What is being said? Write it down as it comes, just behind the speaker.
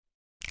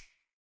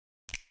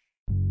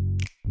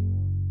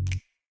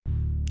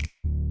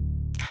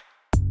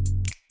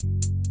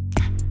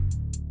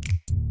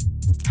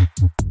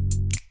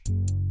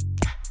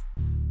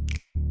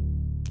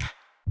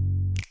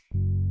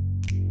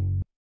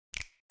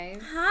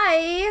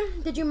Hi,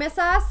 did you miss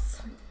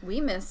us?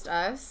 We missed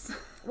us.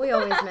 We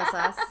always miss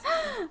us.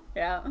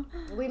 Yeah.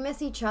 We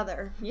miss each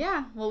other.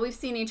 Yeah. Well, we've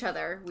seen each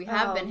other. We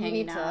have been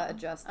hanging out. You need to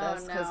adjust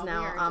this because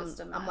now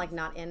I'm like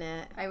not in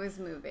it. I was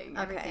moving.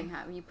 Okay. Everything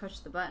happened. You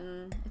pushed the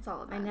button. It's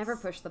all a mess. I never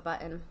push the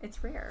button.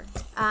 It's rare.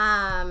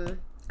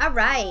 All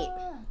right.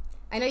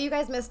 I know you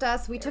guys missed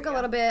us. We took a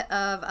little bit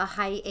of a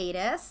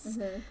hiatus,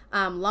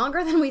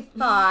 longer than we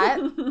thought,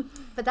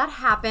 but that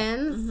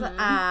happens.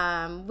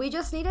 We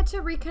just needed to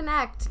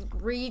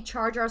reconnect,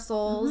 recharge our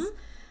souls,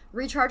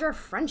 recharge our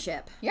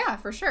friendship. Yeah,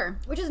 for sure.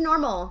 Which is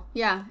normal.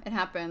 Yeah, it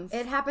happens.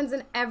 It happens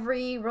in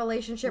every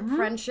relationship,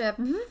 friendship,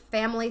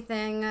 family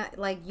thing.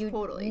 Like, you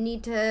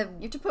need to...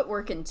 You have to put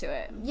work into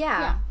it.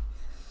 Yeah.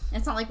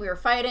 It's not like we were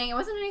fighting. It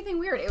wasn't anything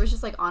weird. It was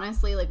just, like,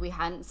 honestly, like, we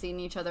hadn't seen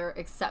each other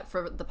except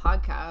for the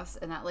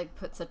podcast, and that, like,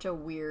 put such a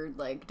weird,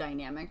 like,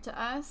 dynamic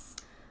to us.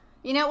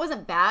 You know, it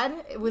wasn't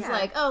bad. It was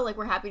like, oh, like,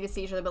 we're happy to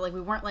see each other, but, like, we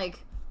weren't,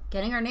 like,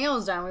 getting our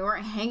nails done. We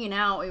weren't hanging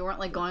out. We weren't,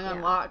 like, going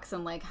on walks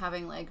and, like,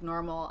 having, like,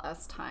 normal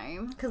us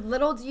time. Because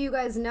little do you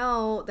guys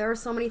know, there are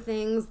so many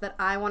things that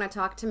I want to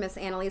talk to Miss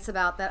Analise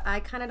about that I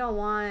kind of don't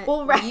want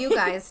you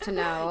guys to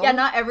know. Yeah,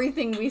 not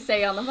everything we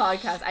say on the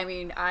podcast. I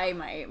mean, I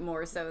might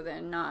more so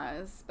than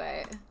Naz,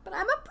 but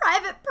I'm a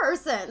private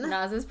person.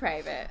 Naz is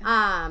private.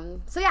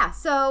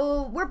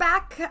 So we're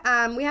back.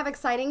 We have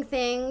exciting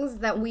things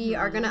that we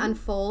are going to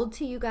unfold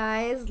to you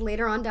guys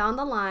later on down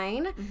the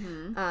line.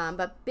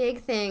 But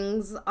big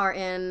things are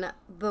in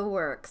the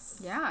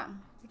works. Yeah.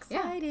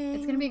 Exciting. Yeah,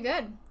 it's going to be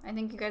good. I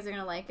think you guys are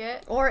going to like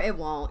it. Or it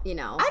won't, you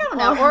know. I don't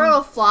know. Or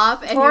it'll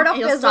flop and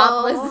you'll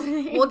stop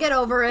listening. We'll get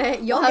over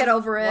it. You'll get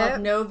over it. We'll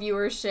have no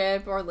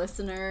viewership or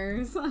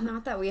listeners.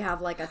 Not that we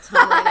have like a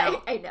ton right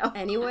now. I know.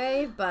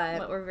 Anyway,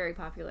 but we're very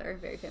popular,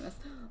 very famous.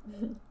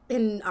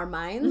 In our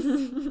minds.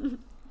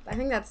 I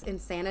think that's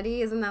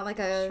insanity. Isn't that like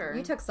a... Sure.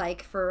 You took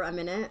psych for a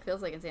minute. It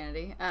feels like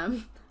insanity.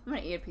 I'm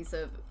going to eat a piece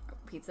of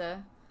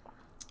pizza.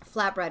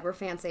 Flatbread. We're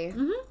fancy.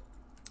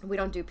 We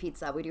don't do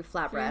pizza. We do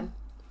flatbread.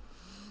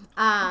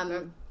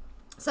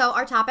 So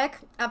our topic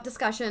of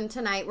discussion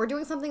tonight, we're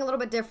doing something a little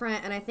bit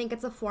different, and I think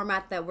it's a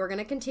format that we're going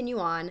to continue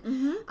on.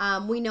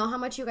 We know how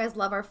much you guys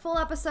love our full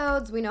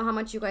episodes. We know how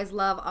much you guys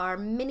love our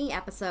mini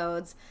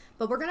episodes,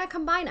 but we're going to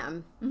combine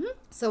them.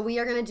 So we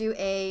are going to do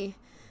a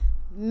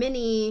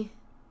mini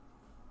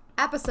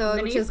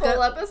episode, which is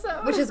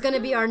going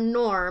to be our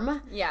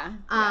norm. Yeah.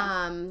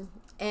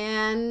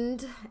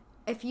 And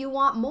if you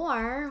want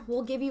more,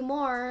 we'll give you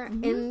more,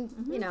 and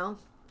you know,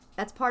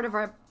 that's part of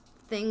our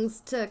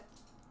things to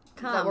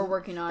come. That we're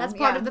working on. That's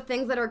part of the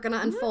things that are going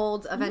to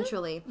unfold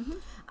eventually.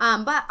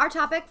 But our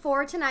topic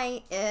for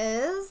tonight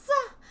is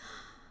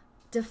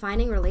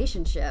defining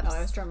relationships. Oh,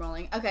 I was drum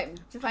rolling. Okay,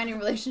 defining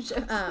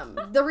relationships.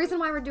 The reason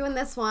why we're doing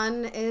this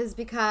one is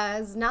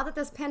because now that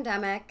this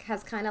pandemic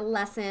has kind of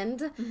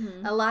lessened,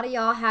 a lot of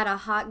y'all had a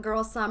hot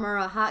girl summer,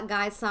 a hot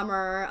guy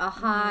summer, a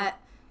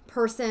hot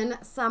person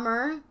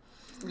summer.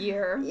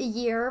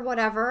 Year,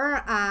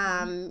 whatever.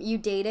 You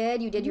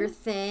dated, you did your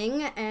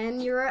thing,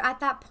 and you're at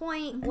that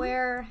point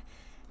where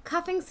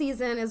cuffing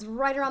season is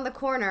right around the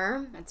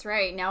corner. That's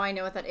right. Now I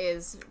know what that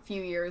is. A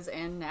few years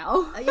in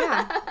now.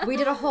 Yeah. We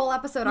did a whole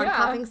episode on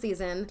cuffing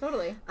season.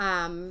 Totally.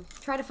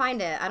 Try to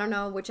find it. I don't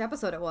know which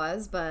episode it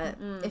was, but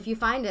if you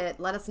find it,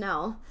 let us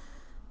know.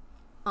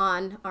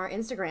 On our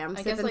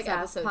Instagram, Sip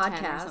Sass episode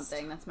Podcast 10 or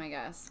something. That's my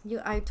guess.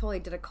 I totally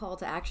did a call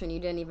to action. You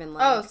didn't even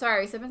like. Oh,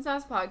 sorry. Sip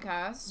Sass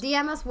Podcast.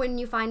 DM us when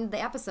you find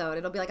the episode.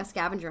 It'll be like a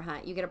scavenger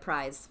hunt. You get a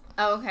prize.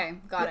 Oh, okay.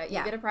 Got it. Yeah.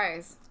 You get a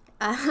prize.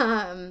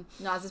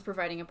 Naz is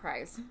providing a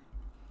prize.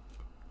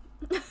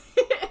 I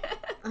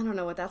don't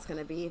know what that's going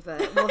to be,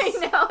 but I know.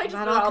 I just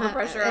put all the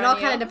pressure on you. It all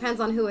kind of depends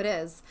on who it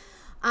is.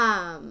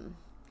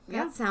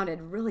 That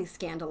sounded really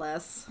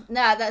scandalous.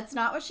 Nah, that's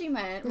not what she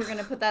meant. We're going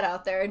to put that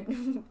out there.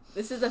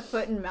 This is a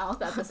foot and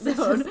mouth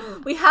episode.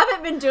 We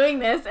haven't been doing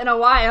this in a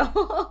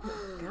while.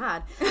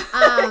 God.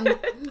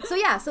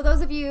 So those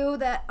of you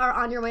that are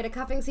on your way to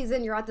cuffing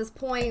season, you're at this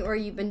point where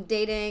you've been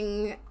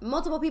dating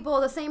multiple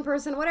people, the same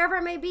person, whatever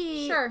it may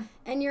be. Sure.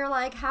 And you're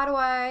like, how do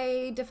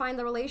I define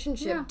the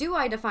relationship? Yeah. Do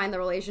I define the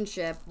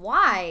relationship?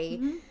 Why?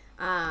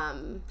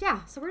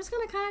 So we're just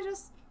going to kind of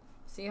just...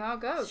 see how it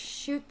goes.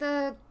 Shoot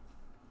the...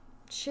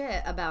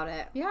 shit about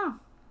it. Yeah.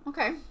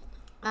 Okay.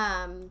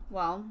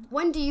 Well,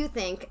 when do you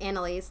think,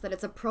 Annalise, that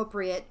it's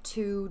appropriate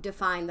to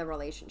define the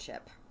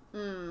relationship?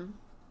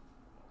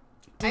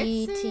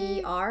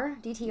 DTR.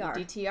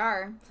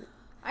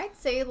 I'd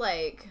say,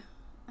 like,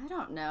 I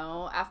don't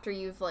know, after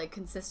you've, like,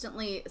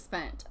 consistently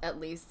spent at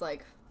least,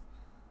 like,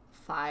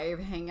 5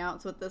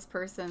 hangouts with this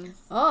person.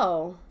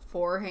 Oh.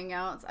 4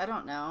 hangouts. I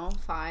don't know.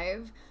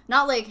 5.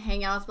 Not, like,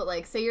 hangouts, but,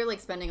 like, say you're,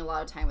 like, spending a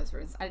lot of time with this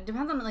person. It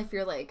depends on, like, if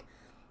you're, like,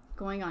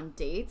 going on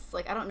dates.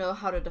 Like, I don't know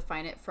how to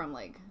define it from,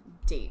 like,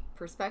 date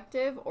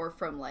perspective or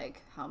from,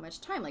 like, how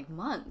much time. Like,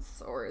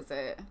 months, or is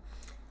it...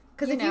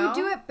 Because if you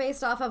do it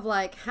based off of,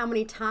 like, how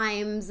many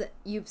times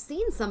you've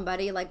seen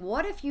somebody, like,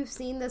 what if you've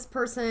seen this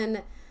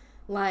person,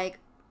 like,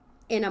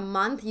 in a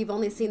month, you've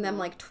only seen them,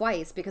 like,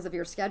 twice because of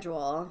your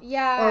schedule.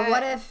 Yeah. Or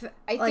what if,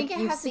 I think it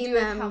has to do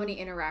with how many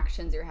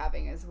interactions you're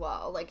having as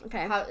well. Like,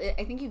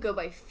 I think you go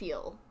by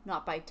feel,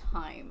 not by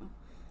time.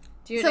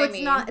 Do you know what I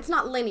mean? So it's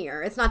not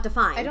linear. It's not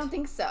defined. I don't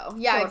think so.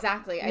 Yeah,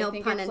 exactly. No I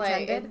think pun it's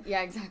intended.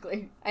 Yeah,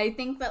 exactly. I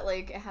think that,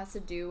 like, it has to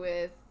do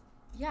with,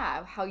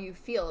 how you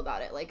feel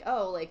about it. Like,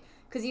 oh, like,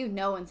 because you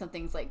know when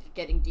something's, like,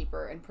 getting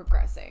deeper and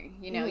progressing.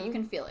 You know, you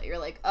can feel it. You're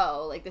like,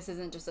 oh, like, this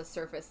isn't just a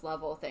surface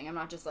level thing. I'm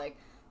not just, like,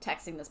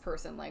 texting this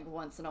person, like,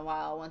 once in a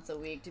while, once a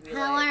week to be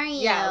How like, are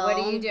you? Yeah, what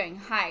are you doing?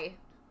 Hi.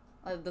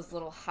 Those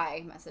little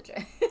hi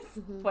messages.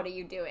 What are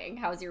you doing?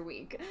 How's your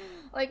week?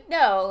 Like,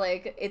 no,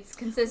 like, it's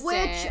consistent.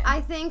 Which I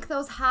think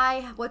those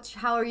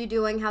how are you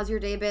doing? How's your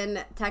day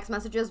been? Text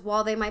messages,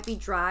 while they might be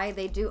dry,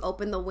 they do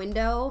open the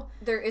window.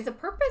 There is a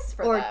purpose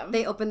for them. Or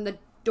they open the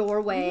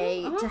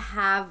doorway to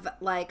have,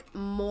 like,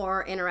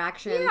 more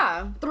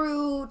interaction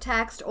through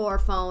text or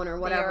phone or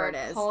whatever it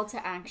is. Call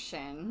to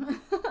action.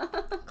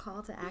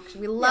 Call to action.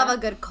 We love a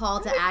good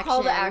call to action.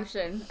 Call to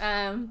action.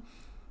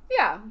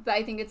 But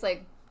I think it's,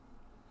 like,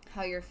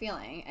 how you're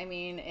feeling. I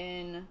mean,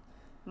 in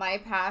my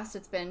past,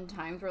 it's been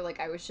times where, like,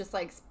 I was just,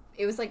 like,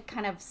 it was, like,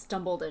 kind of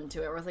stumbled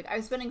into it, where I was, like, I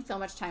was spending so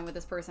much time with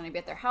this person. I'd be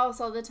at their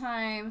house all the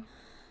time,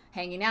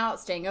 hanging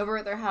out, staying over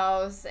at their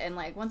house, and,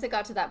 like, once it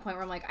got to that point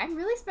where I'm, like, I'm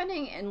really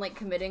spending and, like,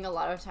 committing a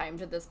lot of time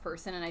to this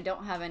person, and I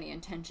don't have any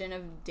intention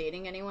of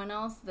dating anyone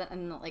else,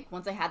 and, like,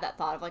 once I had that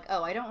thought of, like,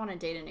 oh, I don't want to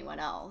date anyone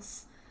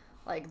else,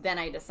 like, then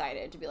I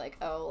decided to be like,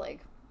 oh,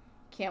 like,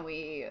 can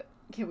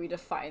we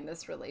define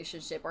this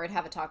relationship? Or I'd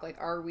have a talk, like,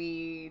 are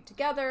we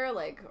together?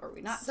 Like, are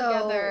we not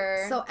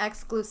together? So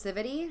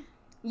exclusivity?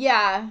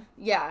 Yeah.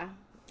 Okay.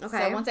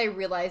 So once I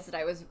realized that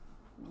I was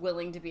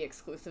willing to be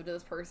exclusive to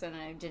this person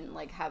and I didn't,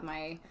 like, have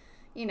my,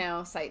 you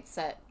know, sights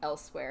set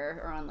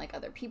elsewhere or on, like,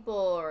 other people,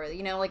 or,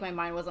 you know, like, my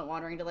mind wasn't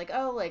wandering to, like,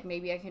 oh, like,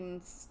 maybe I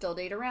can still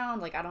date around.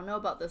 Like, I don't know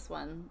about this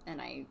one.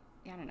 And I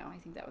don't know. I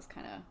think that's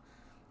kind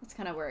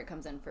of where it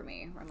comes in for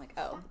me, where I'm like,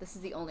 oh, this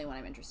is the only one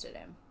I'm interested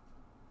in.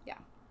 Yeah.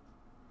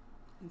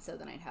 And so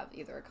then I'd have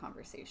either a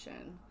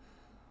conversation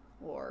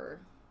or,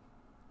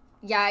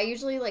 I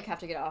usually, like, have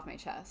to get it off my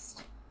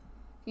chest,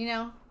 you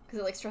know, because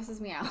it, like,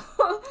 stresses me out.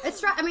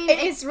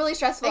 It's really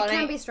stressful. It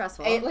can be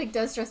stressful. It, like,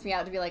 does stress me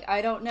out to be like,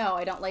 I don't know.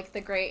 I don't like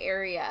the gray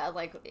area.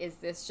 Like, is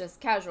this just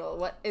casual?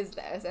 What is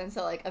this? And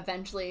so, like,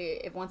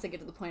 eventually, once I get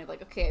to the point of,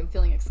 like, okay, I'm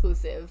feeling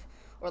exclusive,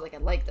 or, like, I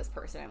like this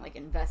person, I'm, like,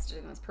 invested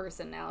in this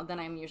person now, then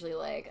I'm usually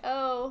like,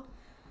 oh,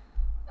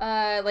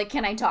 like,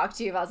 can I talk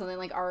to you about something?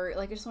 Like,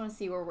 I just want to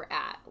see where we're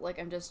at. Like,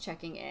 I'm just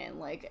checking in.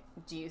 Like,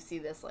 do you see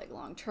this, like,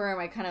 long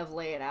term? I kind of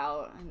lay it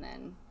out and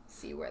then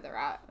see where they're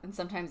at. And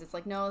sometimes it's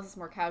like, no, this is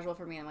more casual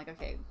for me. I'm like,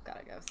 okay,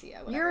 gotta go see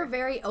it. You're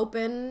very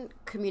open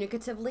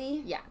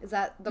communicatively. Yeah. Is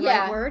that the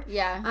right word?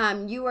 Yeah.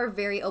 You are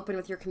very open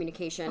with your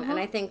communication. And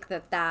I think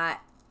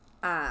that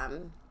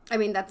I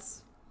mean,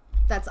 that's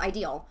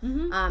ideal.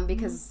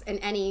 Because in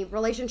any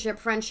relationship,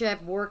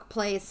 friendship,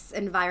 workplace,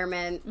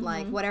 environment,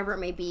 like, whatever it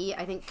may be,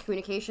 I think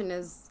communication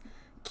is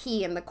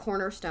key and the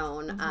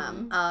cornerstone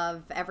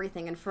of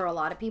everything. And for a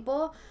lot of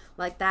people,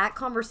 like, that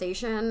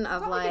conversation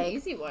of, like, an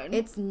easy one.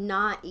 It's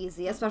not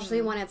easy,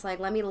 especially when it's like,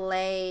 let me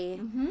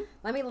lay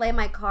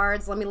my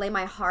cards, let me lay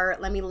my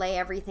heart, let me lay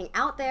everything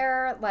out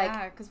there. Like,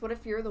 yeah, because what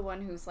if you're the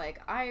one who's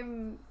like,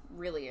 I'm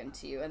really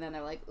into you, and then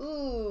they're like,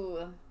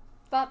 ooh,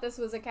 thought this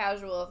was a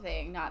casual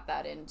thing, not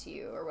that into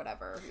you, or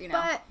whatever, you know.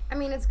 But I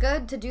mean, it's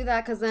good to do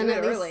that, because then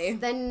at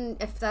least then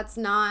if that's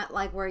not,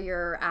 like, where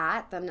you're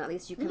at, then at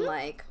least you can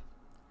like,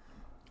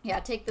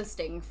 take the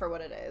sting for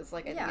what it is.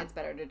 Like, I think it's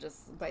better to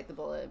just bite the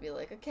bullet and be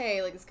like,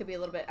 okay, like, this could be a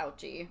little bit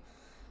ouchy,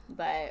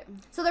 but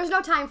so there's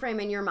no time frame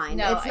in your mind.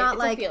 No, it's not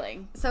like a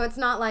feeling. So it's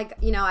not like,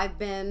 you know, I've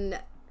been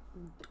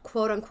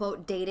quote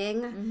unquote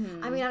dating.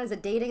 I mean, is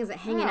it dating? Is it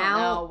hanging out? I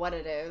don't know what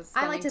it is.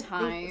 I like to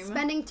think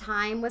spending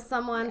time with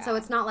someone. So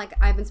it's not like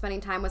I've been spending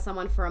time with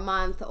someone for a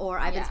month, or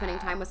I've been spending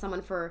time with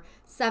someone for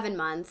 7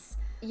 months.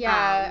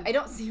 Yeah, I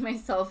don't see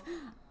myself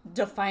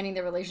defining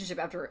the relationship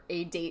after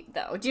a date,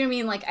 though. Do you know what I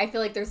mean? Like, I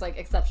feel like there's, like,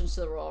 exceptions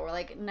to the rule. We're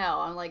like, no,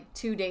 on, like,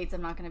 2 dates,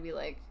 I'm not going to be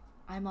like,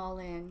 I'm all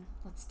in.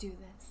 Let's do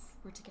this.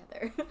 We're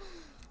together.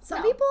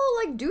 Some people,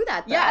 like, do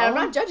that, though. Yeah, I'm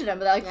not judging them,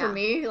 but, like, for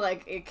me,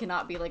 like, it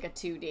cannot be, like, a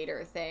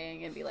 2-dater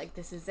thing and be like,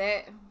 this is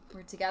it.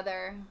 We're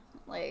together.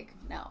 Like,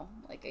 no.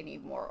 Like, I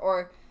need more.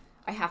 Or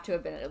I have to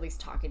have been at least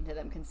talking to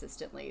them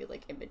consistently,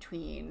 like, in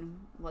between,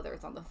 whether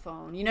it's on the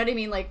phone. You know what I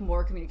mean? Like,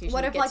 more communication.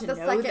 What if, like, the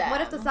second? What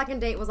if the second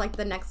date was, like,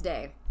 the next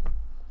day?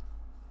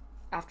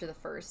 After the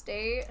first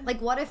date?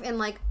 Like, what if in,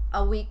 like,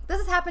 a week... This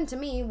has happened to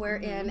me, where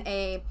in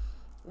a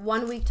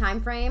 1-week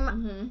time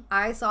frame,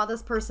 I saw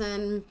this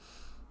person...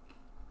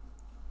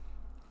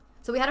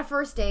 So we had a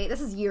first date. This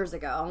is years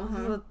ago.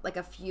 This was, like,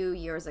 a few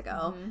years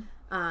ago.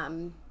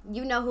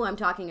 You know who I'm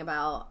talking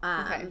about.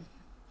 Okay.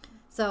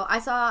 So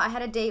I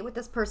had a date with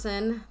this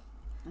person,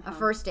 a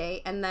first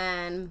date, and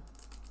then,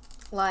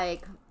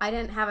 like, I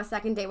didn't have a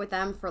second date with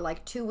them for,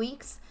 like, 2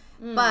 weeks.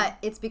 But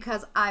it's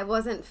because I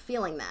wasn't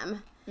feeling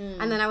them.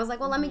 And then I was like,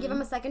 well, let me give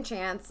him a second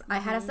chance. I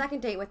had a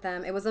second date with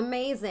them. It was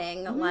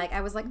amazing. Like,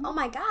 I was like, oh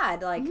my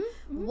God, like,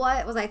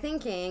 what was I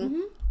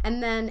thinking?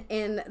 And then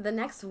in the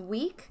next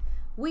week,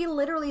 we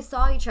literally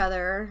saw each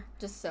other.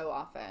 Just so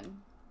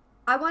often.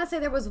 I want to say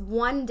there was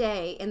one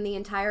day in the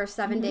entire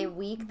 7-day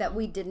week that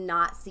we did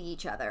not see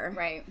each other.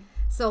 Right.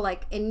 So,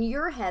 like, in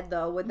your head,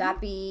 though, would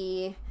that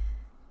be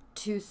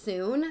too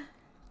soon?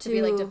 To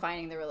be, like,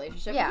 defining the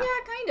relationship? Yeah.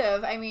 Yeah, kind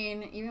of. I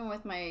mean, even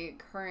with my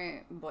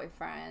current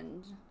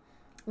boyfriend...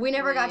 We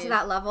never got to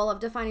that level of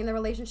defining the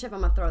relationship.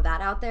 I'm going to throw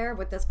that out there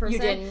with this person. You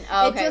didn't?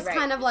 Oh, okay, it just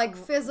kind of, like,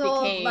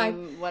 fizzled. Became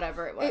like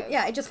whatever it was.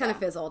 It just kind of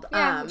fizzled.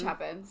 Yeah, which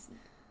happens.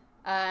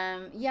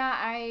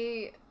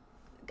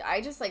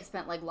 I just, like,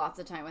 spent, like, lots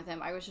of time with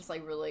him. I was just,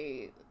 like,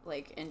 really,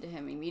 like, into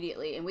him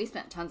immediately. And we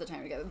spent tons of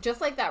time together. Just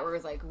like that, where it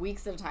was, like,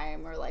 weeks of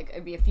time. Or, like,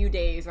 it'd be a few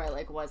days where I,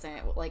 like,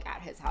 wasn't, like,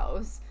 at his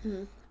house.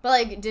 Mm-hmm. But,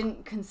 like,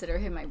 didn't consider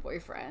him my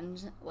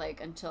boyfriend, like,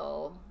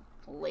 until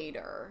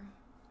later.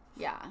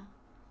 Yeah.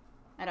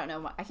 I don't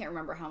know. I can't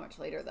remember how much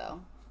later, though.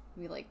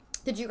 We, like...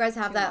 Did you guys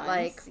have that,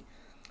 like,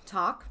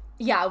 talk?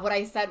 Yeah, what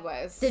I said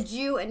was... Did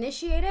you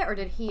initiate it, or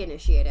did he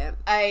initiate it?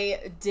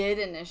 I did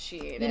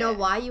initiate it. You know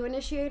why you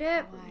initiate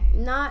it? Why?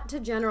 Not to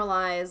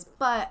generalize,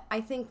 but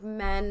I think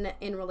men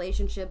in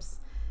relationships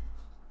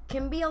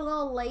can be a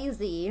little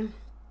lazy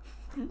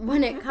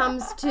when it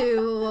comes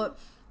to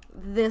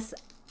this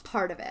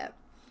part of it.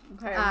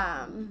 Okay.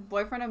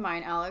 Boyfriend of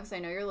mine, Alex, I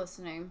know you're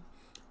listening.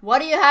 What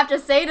do you have to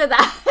say to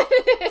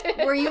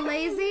that? Were you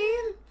lazy?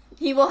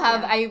 He will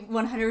have, I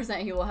 100%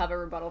 he will have a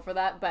rebuttal for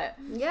that, but...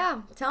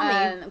 Yeah, tell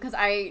me. Because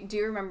I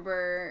do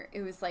remember,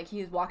 it was like,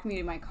 he was walking me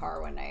to my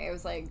car one night. I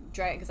was like,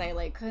 because I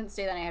like couldn't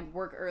stay then. I had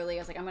work early. I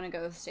was like, I'm going to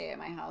go stay at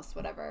my house,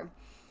 whatever.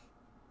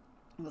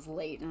 It was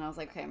late, and I was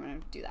like, okay, I'm going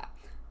to do that.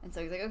 And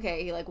so he's like,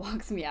 okay. He like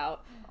walks me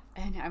out,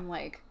 and I'm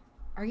like,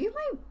 are you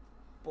my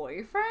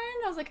boyfriend?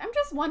 I was like, I'm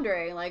just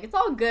wondering. Like, it's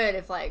all good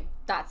if like,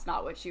 that's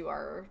not what you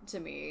are to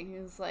me. He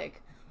was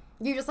like...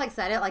 You just, like,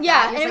 said it like that?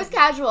 Yeah, and it was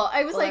casual.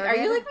 I was like, are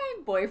you, like, blurted?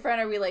 my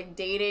boyfriend? Are we, like,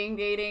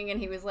 dating? And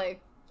he was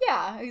like,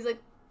 yeah. He's like,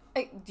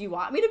 do you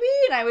want me to be?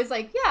 And I was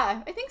like,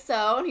 yeah, I think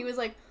so. And he was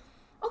like,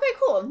 okay,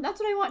 cool.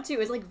 That's what I want, too. It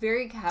was, like,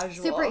 very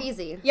casual. Super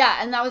easy. Yeah,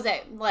 and that was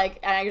it. Like,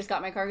 and I just got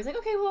in my car. He was like,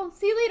 okay, well,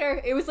 see you later.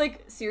 It was,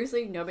 like,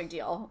 seriously, no big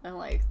deal. And,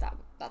 like,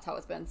 that's how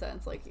it's been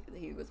since. Like,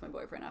 he was my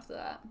boyfriend after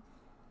that.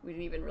 We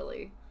didn't even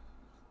really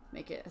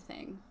make it a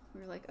thing.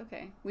 We were like,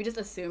 okay. We just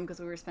assumed because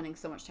we were spending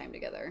so much time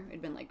together.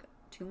 It'd been, like,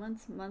 2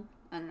 months, a month.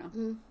 I don't know.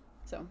 Mm-hmm.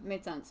 So, it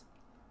made sense.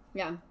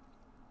 Yeah.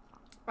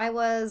 I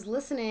was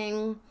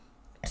listening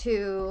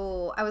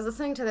to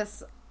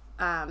this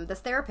this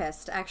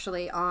therapist,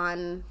 actually,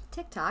 on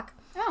TikTok.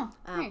 Oh,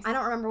 nice. I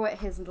don't remember what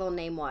his little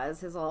name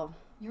was.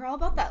 You're all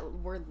about that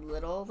word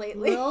little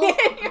lately. Little?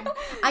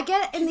 I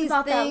get in these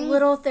about things. That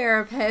little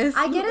therapist.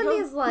 I get in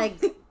these, like...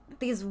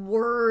 these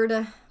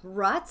word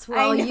ruts where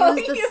I'll use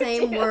the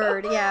same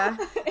word, yeah.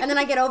 And then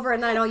I get over it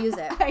and then I don't use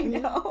it. I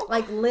know.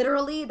 Like,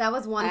 literally, that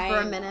was one for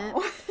a minute.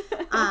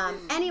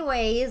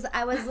 Anyways,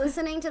 I was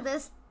listening to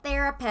this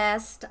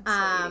therapist.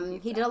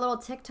 He did a little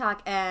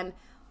TikTok, and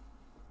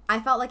I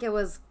felt like it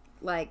was,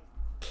 like,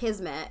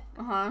 kismet.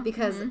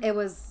 Because it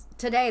was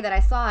today that I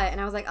saw it, and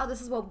I was like, oh,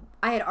 this is what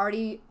I had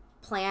already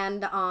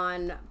planned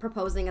on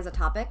proposing as a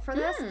topic for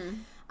this.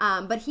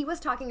 But he was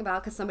talking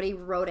about, because somebody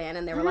wrote in,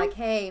 and they were like,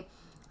 hey...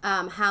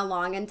 how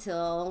long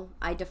until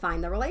I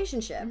define the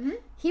relationship?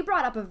 He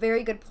brought up a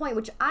very good point,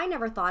 which I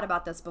never thought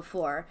about this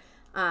before.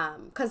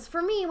 Because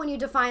for me, when you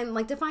defining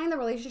the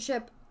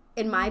relationship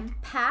in my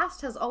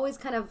past has always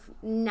kind of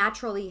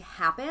naturally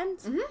happened.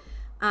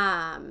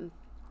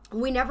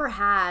 We never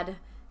had...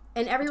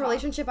 In every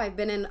relationship I've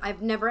been in,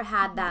 I've never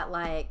had that,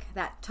 like,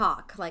 that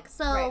talk. Like,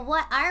 so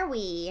what are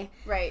we?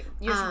 Right.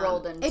 You just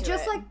rolled into it. It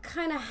just, like,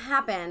 kind of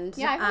happened.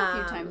 Yeah, I've had a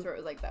few times where it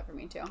was like that for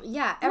me, too.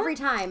 Yeah, every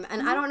time.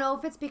 And I don't know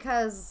if it's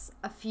because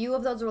a few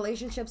of those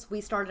relationships we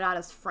started out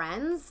as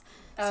friends.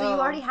 So you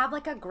already have,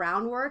 like, a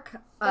groundwork.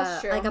 That's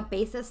true. Like, a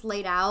basis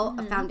laid out,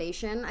 a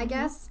foundation, I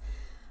guess.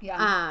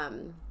 Yeah.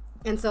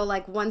 And so,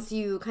 like, once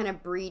you kind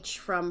of breach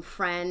from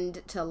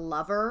friend to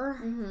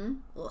lover.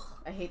 Ugh,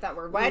 I hate that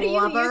word. Why do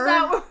you use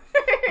that word?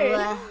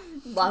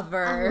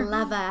 Lover.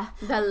 Lover.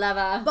 The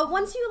lover. But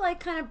once you, like,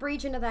 kind of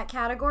breach into that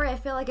category, I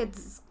feel like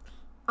it's,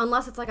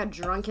 unless it's, like, a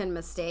drunken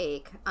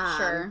mistake.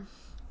 Sure.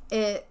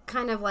 It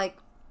kind of, like,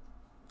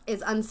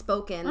 is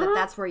unspoken that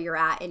that's where you're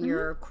at in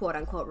your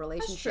quote-unquote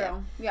relationship.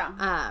 That's true. Yeah.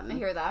 I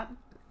hear that.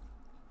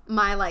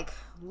 My, like,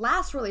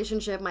 last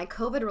relationship, my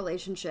COVID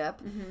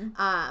relationship,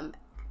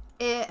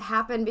 it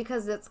happened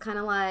because it's kind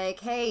of like,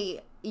 hey,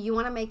 you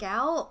want to make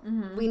out?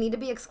 We need to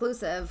be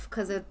exclusive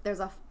because there's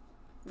a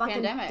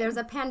pandemic. There's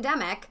a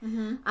pandemic.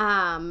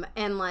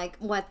 And, like,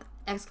 with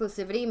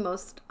exclusivity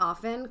most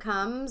often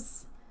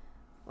comes,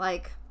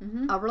 like,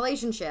 a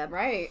relationship.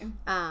 Right.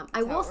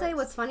 I will say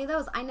what's funny, though,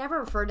 is I never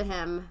referred to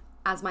him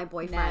as my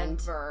boyfriend.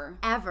 Never.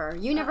 Ever.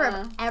 You never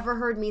have ever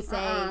heard me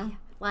say,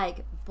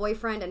 like,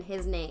 boyfriend and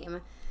his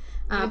name.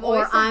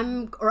 Or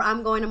I'm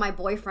going to my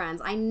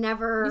boyfriend's. I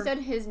never... You said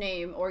his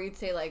name, or you'd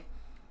say, like,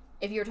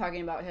 if you were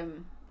talking about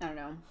him I don't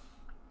know,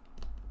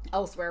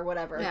 elsewhere,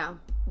 whatever. Yeah.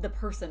 The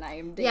person I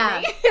am dating.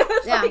 Yeah. It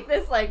was like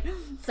this like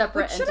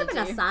separate Which should have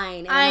entity. been a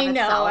sign. I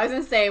know. I was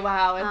gonna say,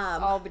 wow,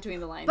 it's all between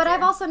the lines. But here.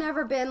 I've also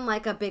never been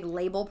like a big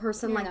label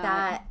person like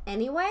that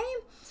anyway.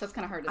 So it's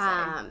kind of hard to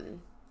say.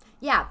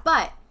 Yeah,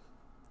 but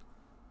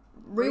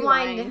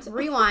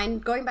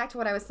rewind. Going back to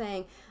what I was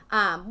saying,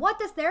 what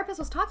this therapist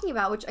was talking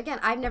about, which again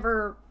I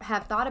never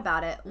have thought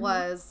about it,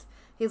 was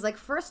he's like,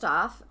 first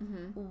off,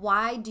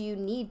 why do you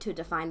need to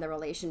define the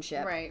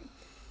relationship? Right.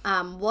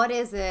 What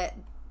is it?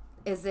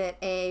 Is it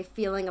a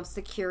feeling of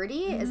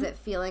security? Is it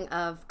feeling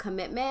of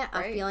commitment?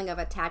 A feeling of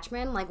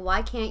attachment? Like,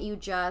 why can't you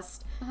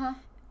just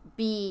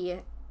be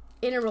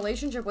in a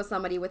relationship with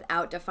somebody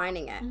without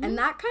defining it? And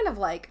that kind of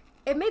like,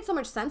 it made so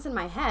much sense in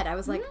my head. I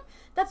was like,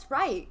 that's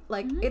right.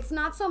 Like, it's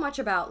not so much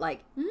about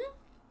like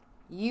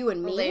you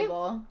and me.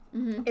 Label.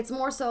 It's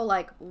more so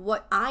like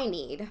what I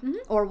need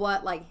or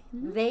what like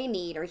they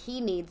need or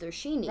he needs or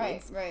she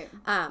needs. Right.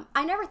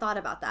 I never thought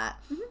about that.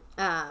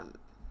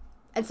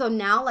 And so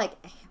now like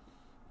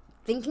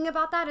thinking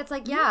about that, it's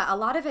like, yeah, a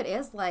lot of it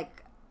is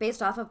like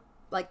based off of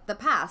like the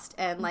past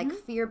and like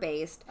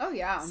fear-based. Oh,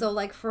 yeah. So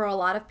like for a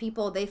lot of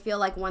people, they feel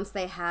like once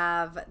they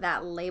have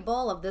that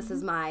label of this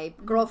is my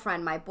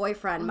girlfriend, my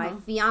boyfriend, my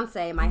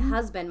fiance, my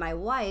husband, my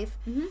wife,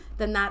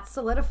 then that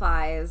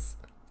solidifies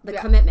the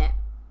commitment.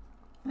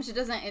 Which it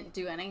doesn't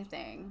do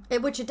anything.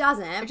 Which it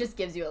doesn't. It just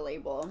gives you a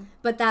label.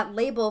 But that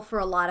label for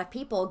a lot of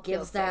people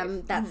gives Feel them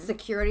safe. that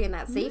security and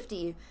that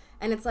safety.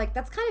 And it's like,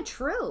 that's kind of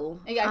true.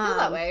 Yeah, I feel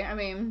that way. I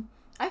mean,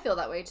 I feel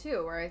that way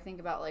too, where I think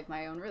about like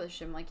my own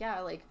relationship. I'm like, yeah,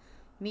 like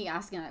me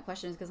asking that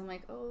question is because I'm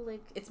like, oh, like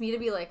it's me to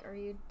be like, are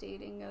you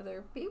dating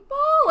other people?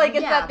 Like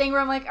it's that thing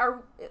where I'm like,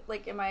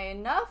 am I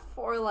enough?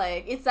 Or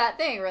like it's that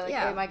thing where like,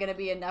 am I gonna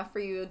be enough for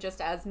you just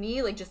as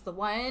me, like just the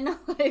one?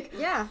 Like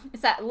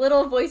it's that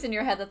little voice in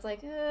your head that's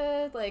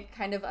like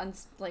kind of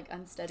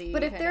unsteady.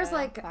 But if there's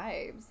like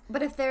vibes,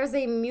 but if there's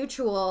a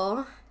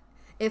mutual,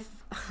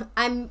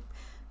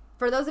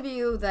 for those of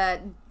you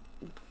that.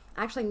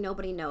 Actually,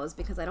 nobody knows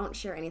because I don't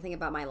share anything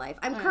about my life.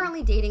 I'm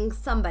currently dating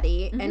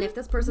somebody, and if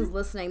this person's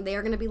listening, they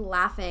are going to be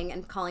laughing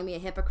and calling me a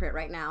hypocrite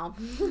right now.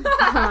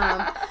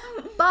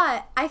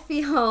 But I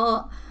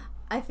feel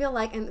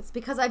like, and it's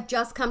because I've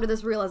just come to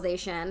this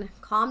realization.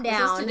 Calm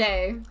down.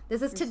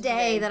 This is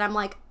today that I'm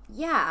like,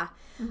 yeah.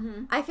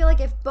 I feel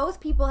like if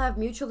both people have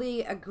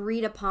mutually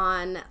agreed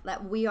upon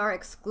that we are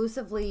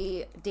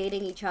exclusively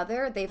dating each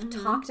other, they've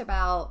talked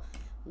about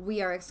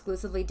we are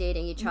exclusively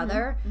dating each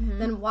other,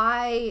 then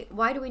why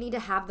do we need to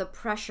have the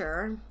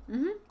pressure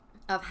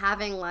of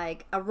having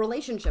like a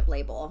relationship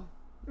label?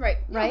 Right.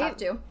 You don't have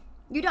to.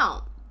 You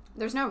don't.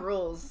 There's no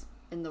rules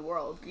in the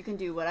world. You can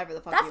do whatever the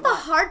fuck you want. That's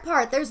the hard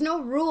part. There's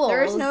no rules.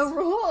 There's no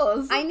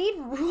rules. I need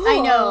rules.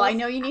 I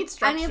know you need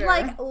structure. I need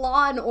like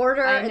law and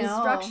order and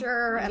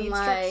structure and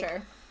like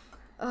structure.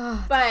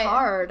 But it's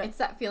hard. It's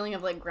that feeling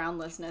of like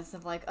groundlessness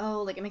of like,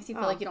 oh, like it makes you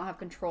feel like you don't have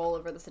control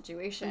over the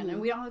situation. And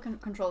we don't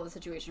have control of the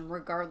situation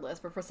regardless,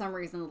 but for some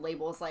reason the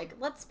label is like,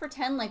 let's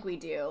pretend like we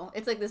do.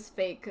 It's like this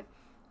fake,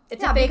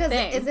 it's a fake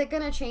thing. Is it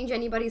going to change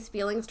anybody's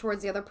feelings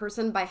towards the other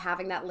person by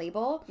having that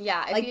label?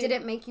 Yeah. Like, did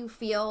it make you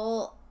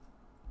feel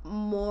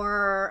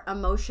more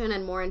emotion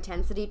and more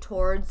intensity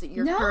towards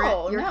your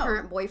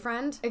current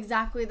boyfriend?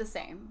 Exactly the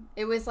same.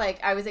 It was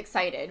like I was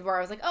excited where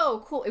I was like,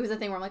 oh cool. It was a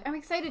thing where I'm like, I'm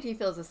excited he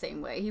feels the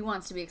same way. He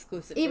wants to be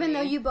exclusive to me.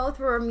 Though you both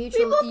were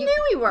mutual. We both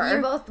knew we were.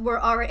 You both were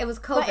already. It was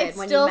COVID but it's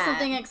when still you met.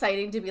 Something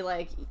exciting to be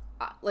like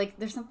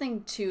there's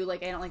something to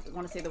like, I don't like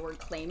want to say the word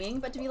claiming,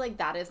 but to be like,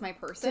 that is my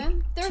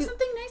person. There's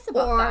something nice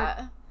about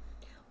that.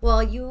 Well,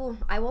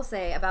 I will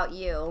say about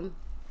you.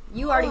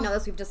 You already know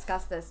this. We've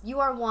discussed this. You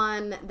are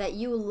one that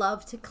you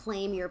love to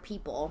claim your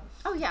people.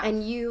 Oh, yeah.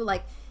 And you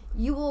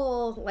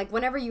will, like,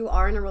 whenever you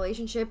are in a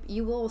relationship,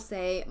 you will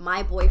say,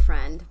 my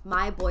boyfriend,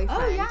 my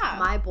boyfriend,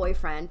 my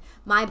boyfriend,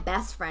 my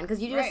best friend.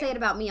 Because you just say it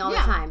about me all the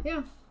time.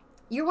 Yeah.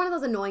 You're one of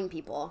those annoying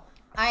people.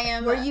 I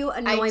am. Where you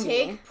annoy me. I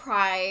take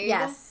pride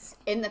yes.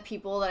 in the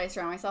people that I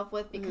surround myself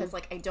with because,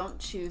 like, I don't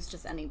choose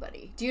just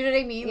anybody. Do you know what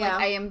I mean? Yeah.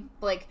 Like, I am,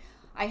 like...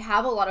 I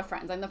have a lot of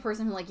friends. I'm the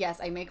person who, like,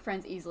 yes, I make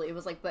friends easily. It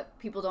was like, but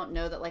people don't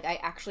know that, like, I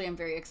actually am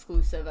very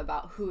exclusive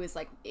about who is,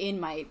 like, in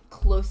my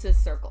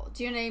closest circle.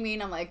 Do you know what I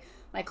mean? I'm like,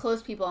 my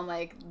close people, I'm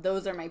like,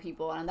 those are my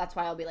people. And that's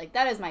why I'll be like,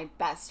 that is my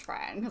best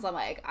friend. Because I'm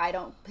like, I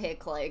don't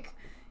pick, like,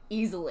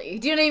 easily.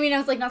 Do you know what I mean? I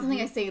was like, not something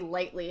I say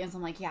lightly. And so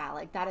I'm like, yeah,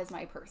 like, that is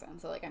my person.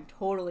 So, like, I'm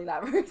totally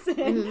that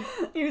person.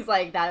 He was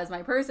like, that is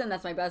my person.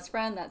 That's my best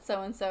friend. That's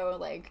so-and-so.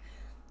 Like,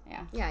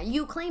 yeah. Yeah,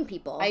 you claim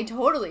people. I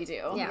totally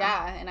do.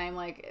 Yeah. And I'm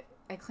like...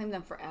 I claim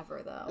them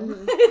forever, though.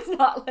 It's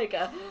not like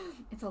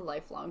it's a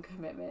lifelong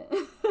commitment.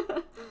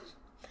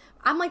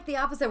 I'm like the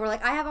opposite, where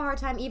like I have a hard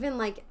time even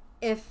like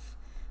if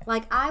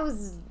like I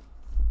was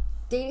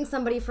dating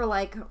somebody for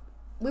like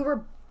we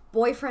were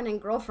boyfriend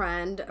and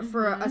girlfriend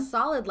for a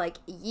solid like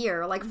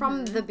year. Like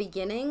from the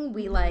beginning,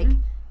 we like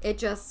it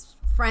just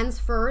friends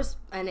first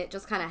and it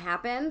just kind of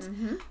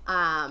happened.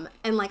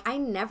 And like I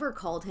never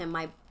called him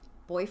my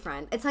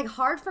boyfriend. It's like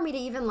hard for me to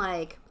even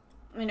like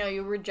I know,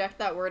 you reject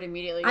that word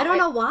immediately. I don't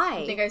know why.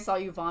 I think I saw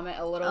you vomit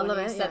a little when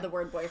you said the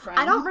word boyfriend.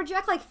 I don't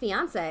reject, like,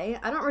 fiance.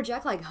 I don't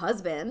reject, like,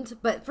 husband.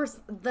 But for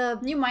the...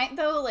 You might,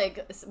 though,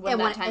 like, when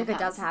that time if comes. it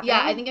does happen.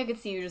 Yeah, I think I could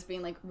see you just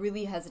being, like,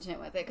 really hesitant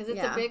with it. Because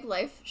it's a big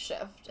life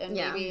shift. And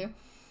maybe...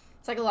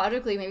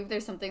 Psychologically, maybe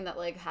there's something that,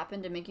 like,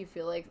 happened to make you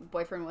feel like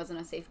boyfriend wasn't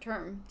a safe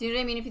term. Do you know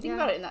what I mean? If you think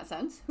about it in that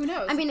sense, who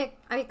knows? I mean,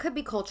 it could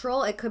be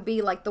cultural. It could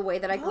be, like, the way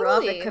that I grew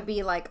up. It could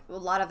be, like, a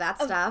lot of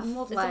that stuff.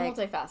 It's like,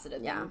 a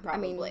multifaceted thing, probably. I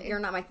mean, you're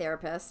not my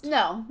therapist.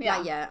 No,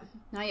 Not yet.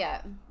 Not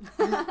yet.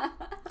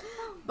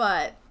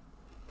 But,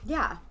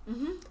 yeah.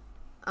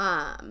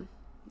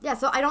 Yeah,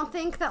 so I don't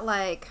think that,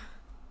 like,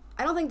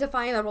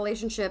 defining a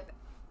relationship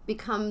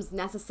becomes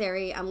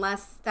necessary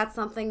unless that's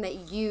something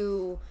that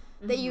you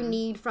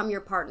need from your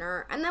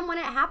partner. And then when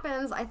it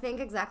happens, I think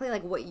exactly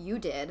like what you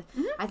did.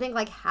 I think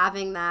like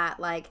having that,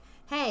 like,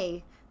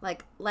 hey,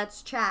 like,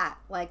 let's chat.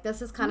 Like,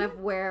 this is kind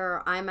of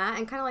where I'm at,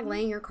 and kind of like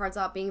laying your cards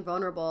out, being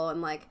vulnerable,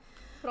 and like...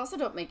 But also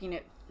don't make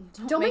it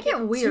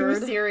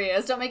weird. Too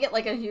serious. Don't make it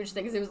like a huge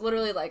thing, because it was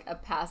literally like a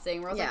passing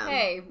where I was like,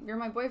 hey, you're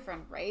my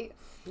boyfriend, right?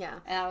 Yeah.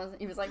 And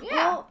he was like, yeah.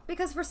 Well,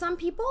 because for some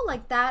people,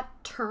 like, that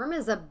term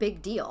is a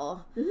big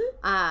deal.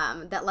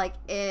 That, like,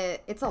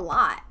 it's a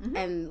lot.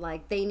 And,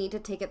 like, they need to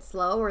take it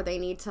slow, or they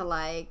need to,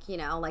 like, you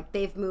know, like,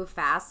 they've moved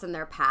fast in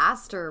their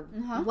past, or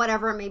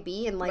whatever it may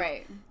be. And,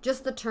 like,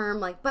 just the term,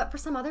 like, but for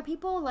some other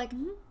people, like,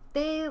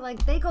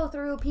 they go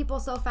through people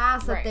so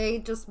fast that they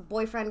just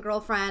boyfriend,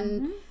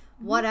 girlfriend...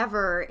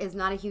 whatever is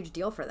not a huge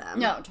deal for them.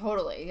 No,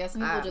 totally. Yeah,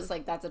 some people just,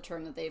 like, that's a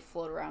term that they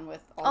float around with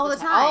all the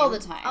time. All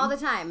the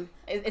time.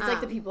 It's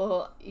like the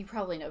people, you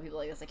probably know people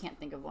like this. I can't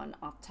think of one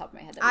off the top of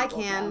my head. That I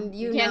can.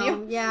 You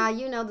know. Yeah,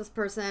 you know this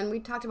person.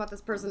 We talked about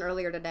this person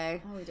earlier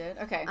today. Oh, we did?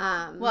 Okay.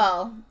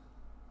 Well...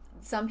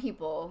 Some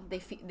people,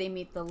 they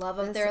meet the love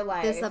of their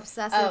life. This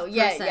obsessive person.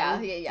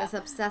 Yeah. This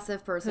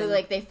obsessive person. Who,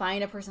 like, they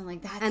find a person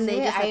like, that's and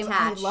they it. just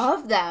attach. I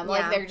love them.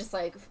 Like, they're just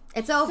like...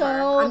 It's over.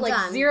 So, I'm like,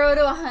 done. 0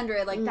 to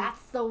 100. Like,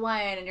 that's the one.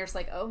 And you're just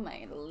like, oh, my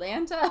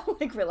Atlanta.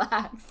 Like,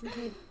 relax.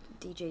 Okay,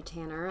 DJ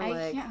Tanner.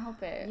 I can't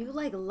help it. You,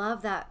 like,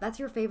 love that. That's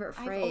your favorite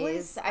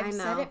phrase. I've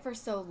said it for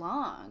so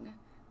long.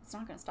 It's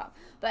not going to stop.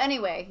 But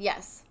anyway,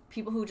 yes.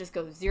 People who just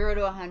go 0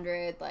 to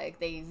 100. Like,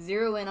 they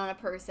zero in on a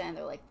person.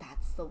 They're like,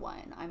 that's the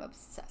one. I'm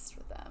obsessed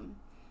with them.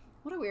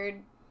 What a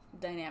weird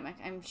dynamic.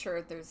 I'm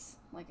sure there's,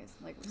 like we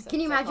said, can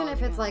you imagine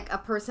if it's, like, a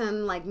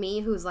person like me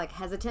who's, like,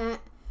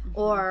 hesitant,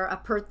 or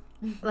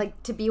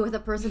like, to be with a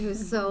person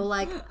who's so,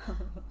 like,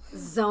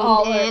 zoned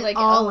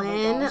all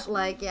in.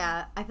 Like,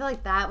 yeah, I feel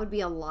like that would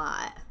be a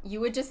lot. You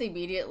would just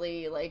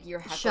immediately, like,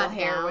 your shut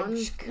hair down.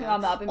 would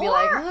come up and be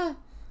like, huh.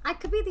 I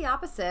could be the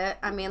opposite.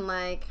 I mean,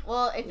 like...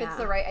 Well, if it's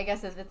the right... I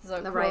guess if it's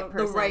the right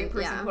person,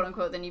 quote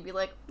unquote, then you'd be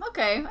like,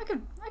 okay, I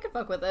could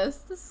fuck with this.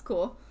 This is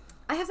cool.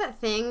 I have that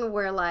thing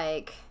where,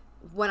 like,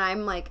 when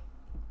I'm, like,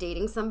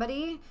 dating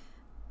somebody,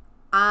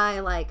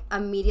 I, like,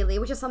 immediately...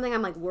 Which is something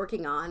I'm, like,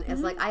 working on.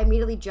 Is, like, I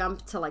immediately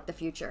jump to, like, the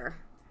future.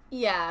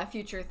 Yeah,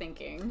 future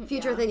thinking.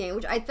 Thinking,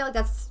 which I feel like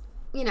that's...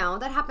 You know,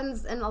 that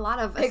happens in a lot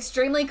of...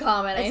 Extremely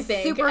common, I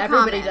think. Super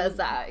Everybody common. does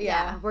that.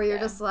 Yeah. Where you're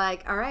just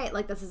like, all right,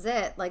 like, this is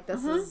it. Like,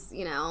 this is,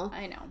 you know.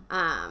 I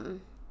know.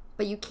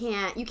 But you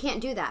can't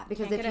do that.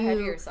 Because if you... Can't get ahead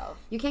of yourself.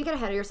 You can't get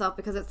ahead of yourself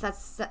because it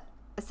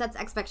sets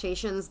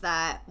expectations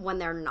that when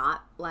they're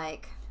not,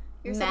 like,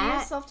 you're setting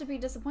yourself to be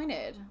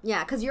disappointed.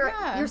 Yeah, because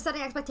you're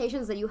setting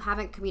expectations that you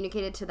haven't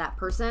communicated to that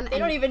person. They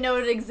don't even know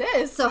it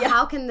exists. So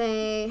how can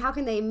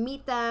they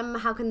meet them?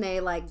 How can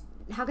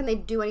they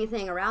do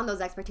anything around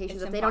those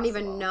expectations if they don't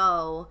even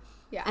know?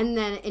 Yeah. And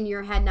then in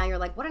your head now you're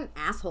like, what an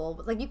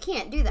asshole. Like, you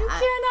can't do that. You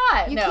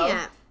cannot. You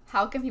can't.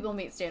 How can people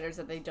meet standards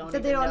that they don't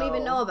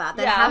even know about,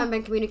 that haven't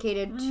been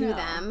communicated to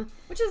them?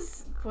 Which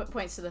is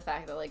points to the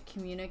fact that, like,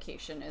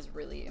 communication is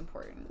really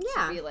important.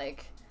 Yeah. To be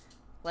like,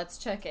 let's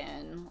check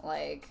in,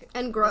 like,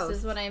 and growth. This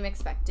is what I'm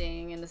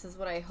expecting, and this is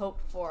what I hope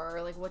for.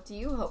 Like, what do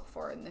you hope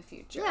for in the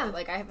future? Yeah.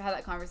 Like, I have had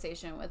that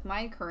conversation with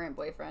my current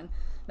boyfriend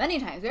many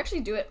times. We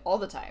actually do it all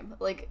the time.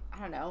 Like, I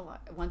don't know,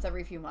 once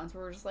every few months,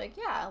 we're just like,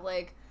 yeah,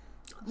 like...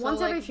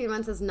 Once every few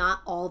months is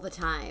not all the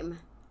time.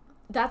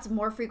 That's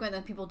more frequent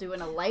than people do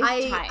in a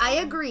lifetime. I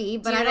agree,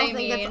 but I don't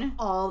think it's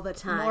all the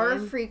time. More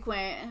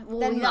frequent.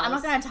 Well, I'm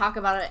not going to talk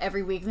about it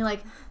every week. Be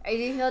like, do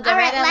you feel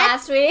different than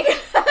last week?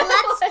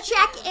 Let's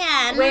check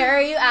in. Where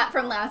are you at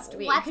from last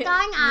week? What's going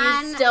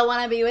on? You still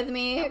want to be with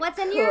me? What's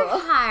in your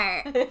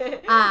heart?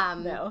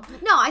 No,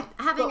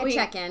 having a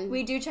check-in.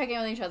 We do check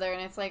in with each other,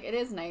 and it's like, it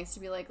is nice to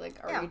be like,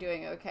 are you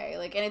doing okay?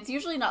 Like, and it's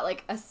usually not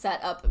like a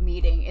set up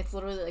meeting. It's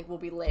literally like we'll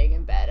be laying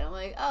in bed, and I'm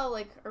like, oh,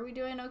 like, are we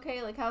doing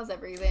okay? Like, how's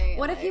everything? And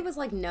what if he was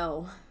like,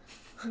 no?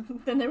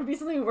 Then there would be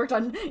something we worked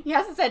on. He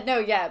hasn't said no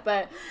yet,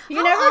 but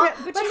you never know.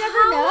 But you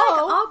never know.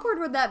 Like, awkward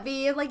would that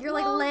be? Like, you're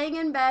like laying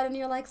in bed and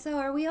you're like, so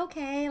are we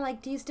okay?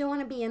 Like, do you still want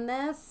to be in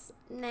this?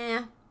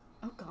 Nah.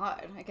 Oh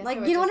God, I guess.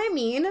 Like, you know what I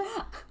mean?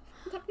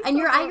 And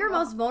you're at your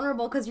most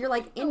vulnerable because you're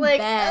like in bed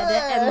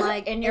and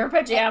like in your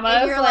pajamas.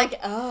 And you're like,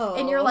 oh.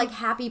 in your like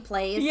happy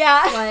place.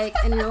 Yeah. Like,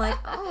 and you're like,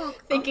 oh.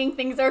 Thinking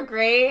things are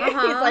great.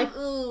 Uh-huh. He's like,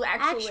 ooh,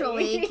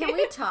 actually. Can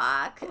we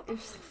talk? You're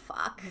just like,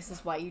 fuck. This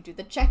is why you do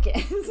the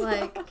check-ins.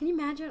 Like, can you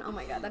imagine? Oh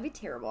my God, that'd be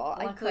terrible.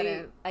 Luckily, I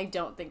couldn't. I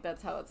don't think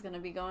that's how it's going to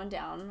be going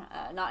down.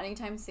 Not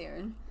anytime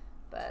soon.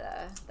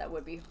 But that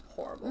would be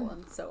horrible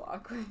and so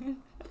awkward.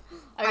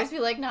 I would just be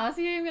like,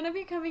 Nazi, I'm going to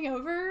be coming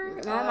over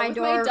with my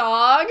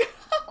dog.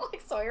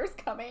 Like, Sawyer's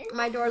coming.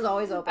 My door's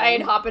always open.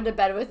 I'd hop into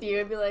bed with you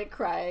and be like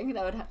crying.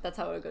 That's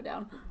how it would go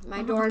down.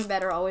 My door and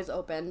bed are always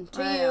open.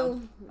 To I you,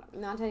 know.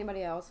 not to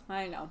anybody else.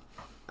 I know.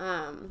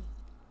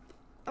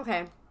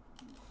 Okay.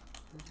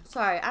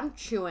 Sorry, I'm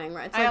chewing.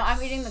 Right?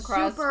 I'm eating the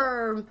crust.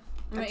 Super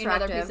I'm going to eat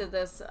another piece of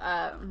this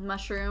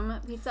mushroom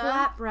pizza.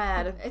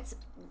 Flatbread. It's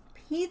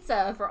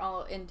pizza for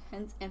all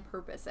intents and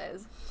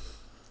purposes.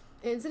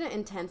 Isn't it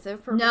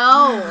intensive?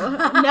 No.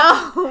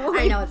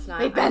 I know it's not.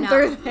 We've been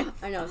through this.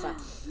 I know it's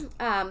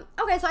not.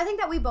 Okay, so I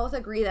think that we both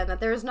agree then that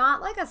there's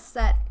not like a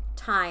set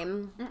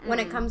time when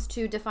it comes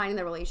to defining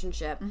the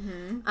relationship.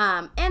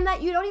 And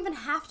that you don't even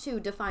have to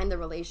define the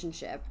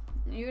relationship.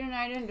 You and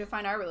I didn't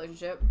define our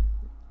relationship.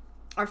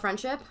 Our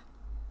friendship?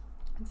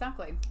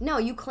 Exactly. No,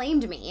 you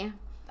claimed me.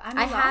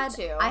 I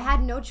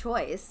had no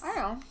choice. I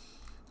know.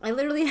 I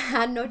literally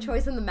had no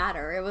choice in the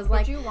matter. It was but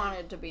like you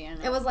wanted to be in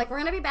it. It was like, we're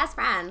gonna be best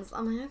friends.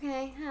 I'm like,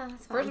 okay, yeah,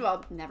 that's fine. First of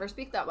all, never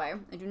speak that way.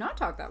 I do not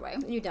talk that way.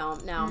 You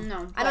don't, no.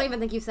 I don't even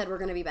think you said we're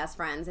gonna be best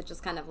friends. It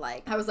just kind of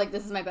like I was like,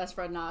 this is my best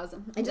friend Naz.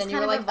 And then you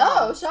were like,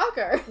 evolved. Oh,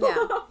 shocker.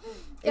 Yeah.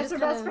 It just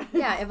best friends.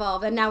 Yeah,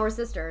 evolved, and now we're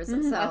sisters.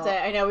 So that's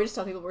it. I know. We just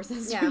tell people we're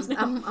sisters. Yeah,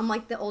 now. I'm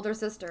like the older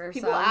sister.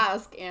 People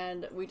ask,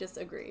 and we just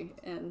agree,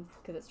 and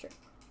because it's true.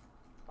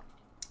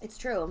 It's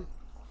true.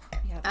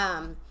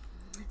 Yeah.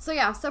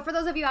 So for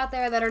those of you out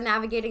there that are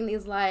navigating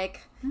these like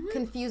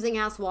confusing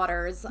ass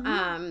waters,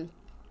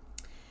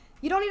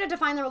 you don't need to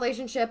define the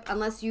relationship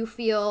unless you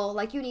feel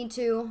like you need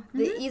to.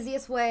 The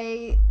easiest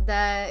way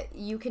that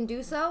you can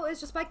do so is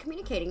just by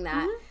communicating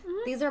that.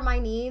 These are my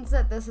needs,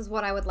 that this is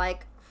what I would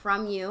like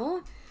from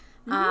you.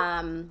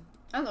 As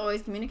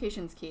always,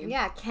 communication's key.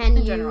 Yeah, can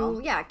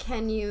you,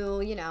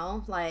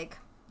 like,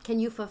 can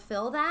you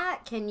fulfill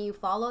that? Can you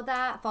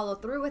follow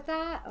through with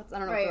that? I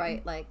don't know if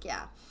right, like,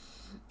 yeah.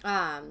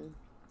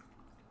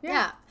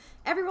 Yeah.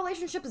 Every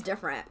relationship is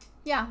different.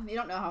 Yeah, you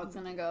don't know how it's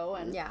gonna go,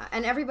 and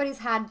and everybody's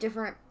had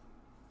different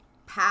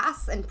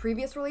past and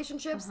previous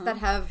relationships that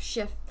have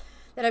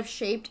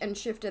shaped and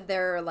shifted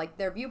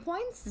their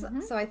viewpoints.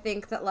 So I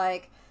think that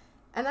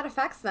and that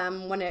affects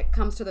them when it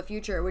comes to the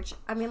future, which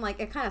I mean,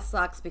 like, it kind of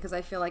sucks because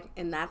I feel like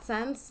in that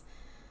sense,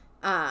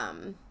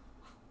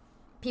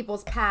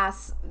 people's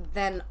past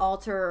then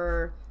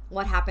alter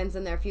what happens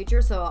in their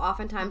future. So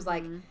oftentimes,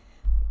 like,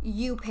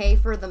 you pay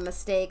for the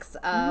mistakes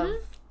of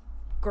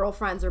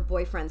girlfriends or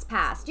boyfriends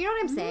past. Do you know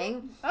what I'm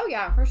saying? Oh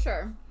yeah, for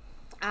sure.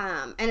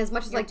 And as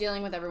much as you're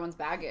dealing with everyone's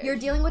baggage, you're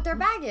dealing with their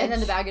baggage, and then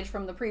the baggage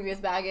from the previous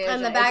baggage,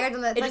 and the baggage,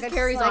 and it just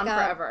carries on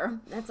forever.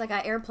 It's like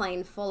an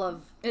airplane full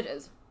of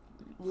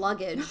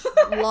luggage,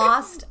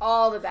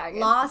 all the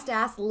baggage, lost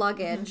ass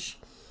luggage.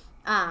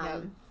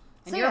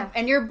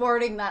 And you're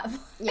boarding that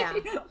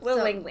flight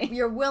willingly. So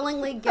you're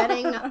willingly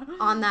getting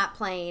on that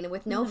plane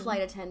with no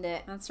flight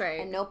attendant. That's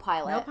right. And no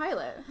pilot. No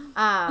pilot.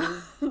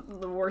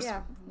 The worst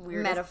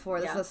weirdest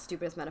metaphor. This is the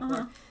stupidest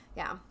metaphor.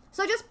 Yeah.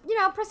 So just,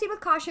 proceed with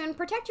caution.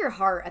 Protect your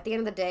heart at the end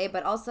of the day,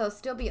 but also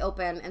still be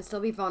open and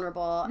still be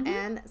vulnerable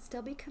and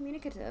still be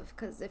communicative.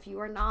 Because if you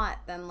are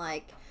not, then,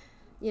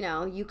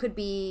 you could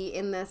be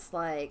in this,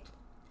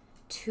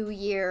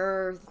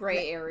 2-year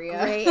gray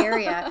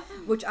area,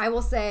 which I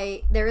will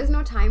say there is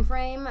no time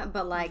frame,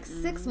 but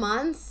 6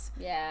 months.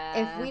 Yeah.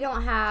 If we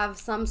don't have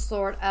some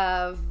sort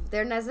of,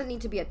 there doesn't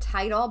need to be a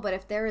title, but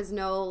if there is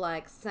no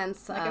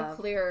sense of a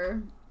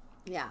clear,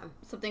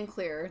 something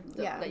clear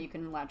that you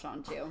can latch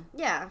on to.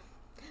 Yeah.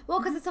 Well,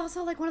 because it's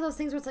also one of those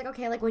things where it's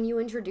okay, when you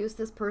introduce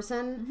this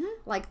person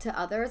to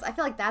others, I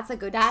feel like that's a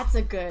good test.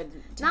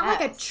 Not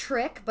like a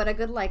trick, but a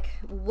good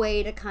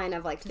way to kind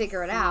of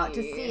figure it out,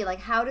 to see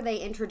how do they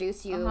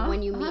introduce you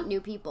when you meet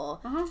new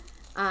people.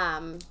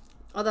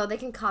 Although they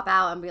can cop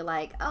out and be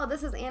like, oh,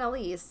 this is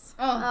Annalise.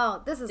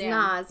 Oh, this is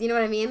Naz. You know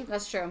what I mean?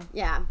 That's true.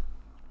 Yeah.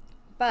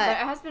 But it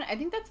has been. I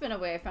think that's been a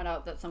way I found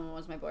out that someone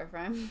was my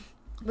boyfriend.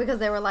 Because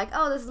they were like,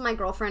 oh, this is my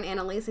girlfriend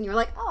Annalise, and you were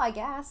like, oh, I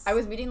guess. I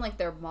was meeting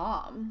their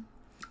mom.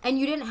 And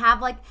you didn't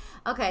have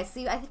okay,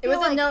 see, I think it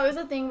was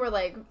a thing where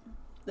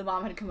the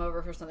mom had come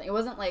over for something. It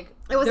wasn't it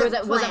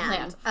wasn't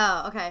planned.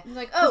 Oh, okay. I was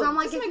like, oh, I'm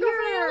this is my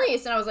girlfriend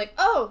Annalise, and I was like,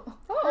 oh,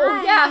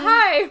 hi. Yeah,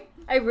 hi.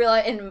 I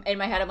realized in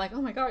my head, I'm like,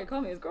 oh my god, you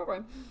called me his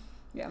girlfriend.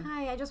 Yeah.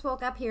 Hi, I just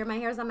woke up here. My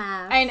hair's a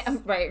mess. I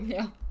know, right?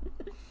 Yeah.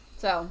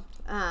 So,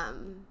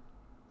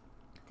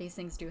 these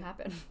things do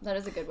happen. That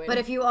is a good way. But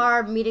if you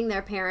are meeting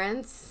their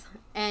parents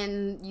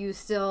and you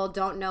still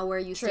don't know where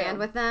you stand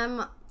with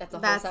them,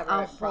 that's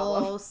a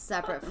whole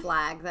separate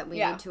flag that we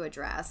need to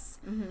address.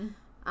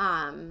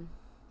 I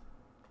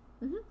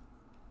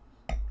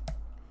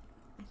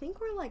think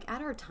we're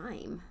at our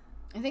time.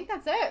 I think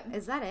that's it.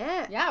 Is that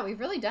it? Yeah, we've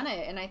really done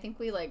it. And I think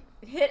we, like,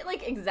 hit,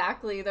 like,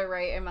 exactly the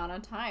right amount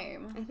of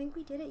time. I think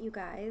we did it, you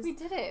guys. We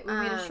did it. We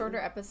made a shorter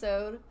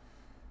episode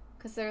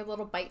because they're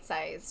little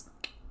bite-sized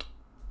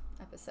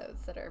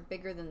episodes that are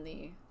bigger than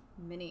the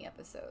mini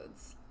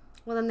episodes.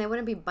 Well, then they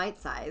wouldn't be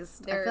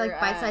bite-sized. I feel like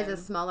bite-sized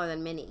is smaller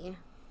than mini.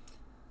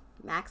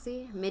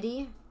 Maxi?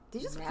 Midi?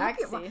 Did you just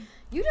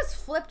you just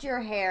flipped your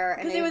hair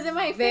because it was in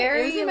my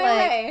very it was in my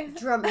way.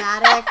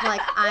 Dramatic.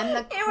 Like I'm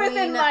the queen. It was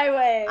in my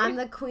way. I'm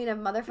the queen of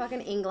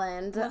motherfucking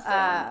England. Listen,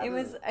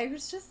 I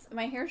was just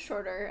my hair's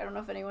shorter. I don't know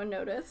if anyone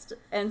noticed,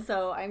 and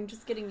so I'm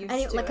just getting used to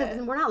it.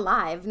 Because we're not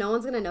live, no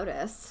one's gonna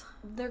notice.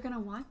 They're gonna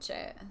watch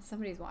it.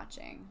 Somebody's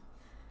watching.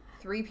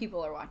 3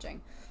 people are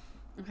watching.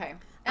 Okay.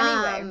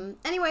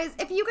 Anyways,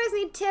 if you guys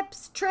need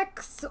tips,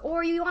 tricks,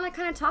 or you want to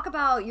kind of talk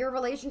about your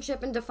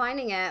relationship and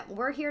defining it,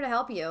 we're here to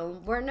help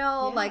you. We're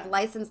no like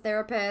licensed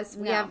therapists.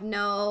 We have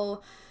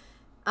no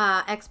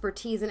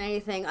expertise in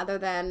anything other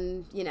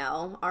than, you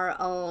know, our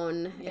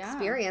own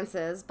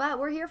experiences, but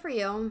we're here for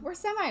you. We're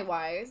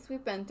semi-wise.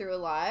 We've been through a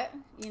lot,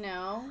 you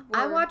know.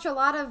 I watch a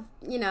lot of,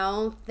 you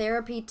know,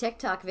 therapy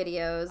TikTok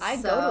videos. I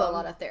go to a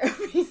lot of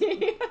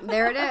therapy.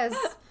 There it is.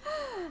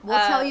 We'll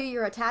tell you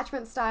your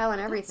attachment style and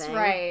everything. That's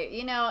right.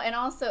 You know, and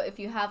also if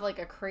you have like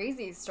a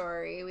crazy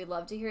story, we'd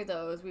love to hear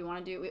those. We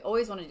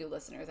always want to do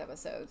listeners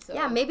episodes. So.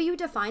 Yeah, maybe you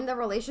defined the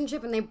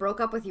relationship and they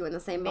broke up with you in the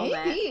same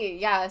moment. Maybe.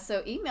 Yeah,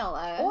 so email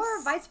us.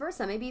 Or vice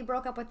versa. Maybe you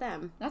broke up with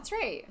them. That's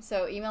right.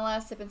 So email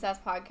us,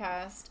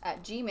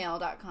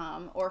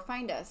 sipandSassPodcast@gmail.com, or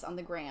find us on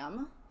the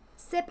gram.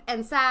 Sip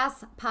and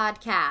Sass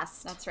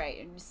Podcast. That's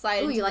right.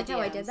 Slide into you liked DMs.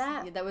 how I did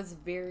that? Yeah, that was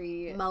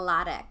very...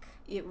 melodic.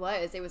 It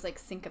was like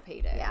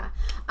syncopated. Yeah.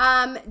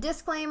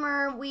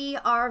 Disclaimer,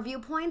 our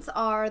viewpoints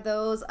are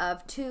those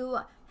of 2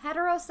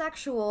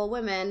 heterosexual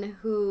women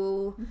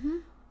who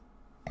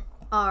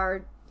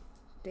are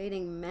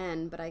dating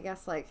men, but I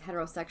guess like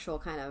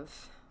heterosexual kind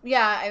of...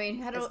 Yeah, I mean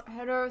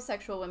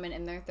heterosexual women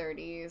in their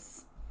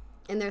 30s.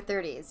 In their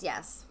 30s,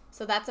 yes.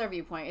 So that's our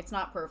viewpoint. It's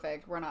not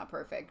perfect. We're not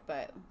perfect,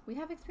 but we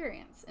have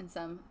experience in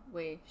some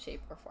way,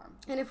 shape, or form.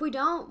 And if we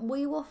don't,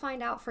 we will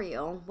find out for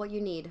you what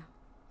you need.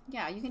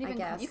 Yeah, you can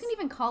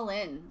even call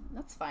in.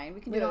 That's fine.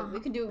 We can do.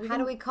 How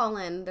do we call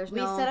in? We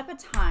set up a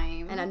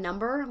time and a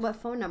number. What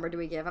phone number do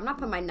we give? I'm not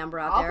putting my number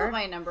out there. I'll put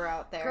my number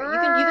out there. Girl. You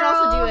can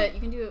also do it. You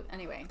can do it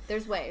anyway.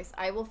 There's ways.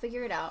 I will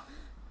figure it out.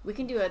 We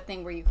can do a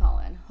thing where you call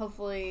in.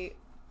 Hopefully,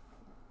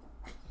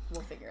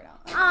 we'll figure it out.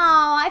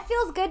 Oh, it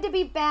feels good to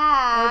be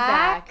back. We're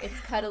back. It's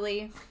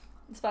cuddly.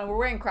 It's fun. We're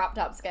wearing crop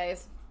tops,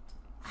 guys.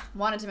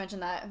 Wanted to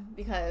mention that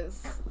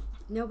because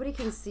nobody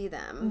can see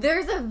them.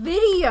 There's a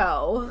video.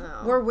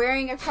 Oh. We're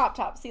wearing a crop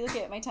top. See, look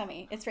at my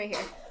tummy. It's right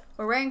here.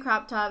 We're wearing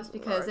crop tops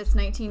because it's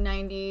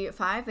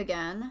 1995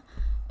 again,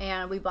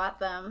 and we bought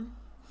them,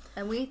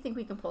 and we think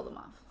we can pull them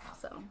off.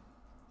 So,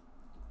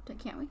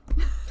 can't we?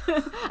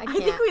 I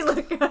think we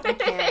look good.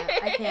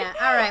 I can't.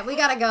 All right, we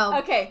gotta go.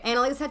 Okay.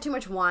 Annalise had too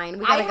much wine.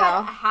 We gotta go.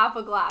 I had half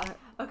a glass.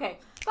 Okay.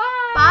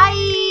 Bye. Bye.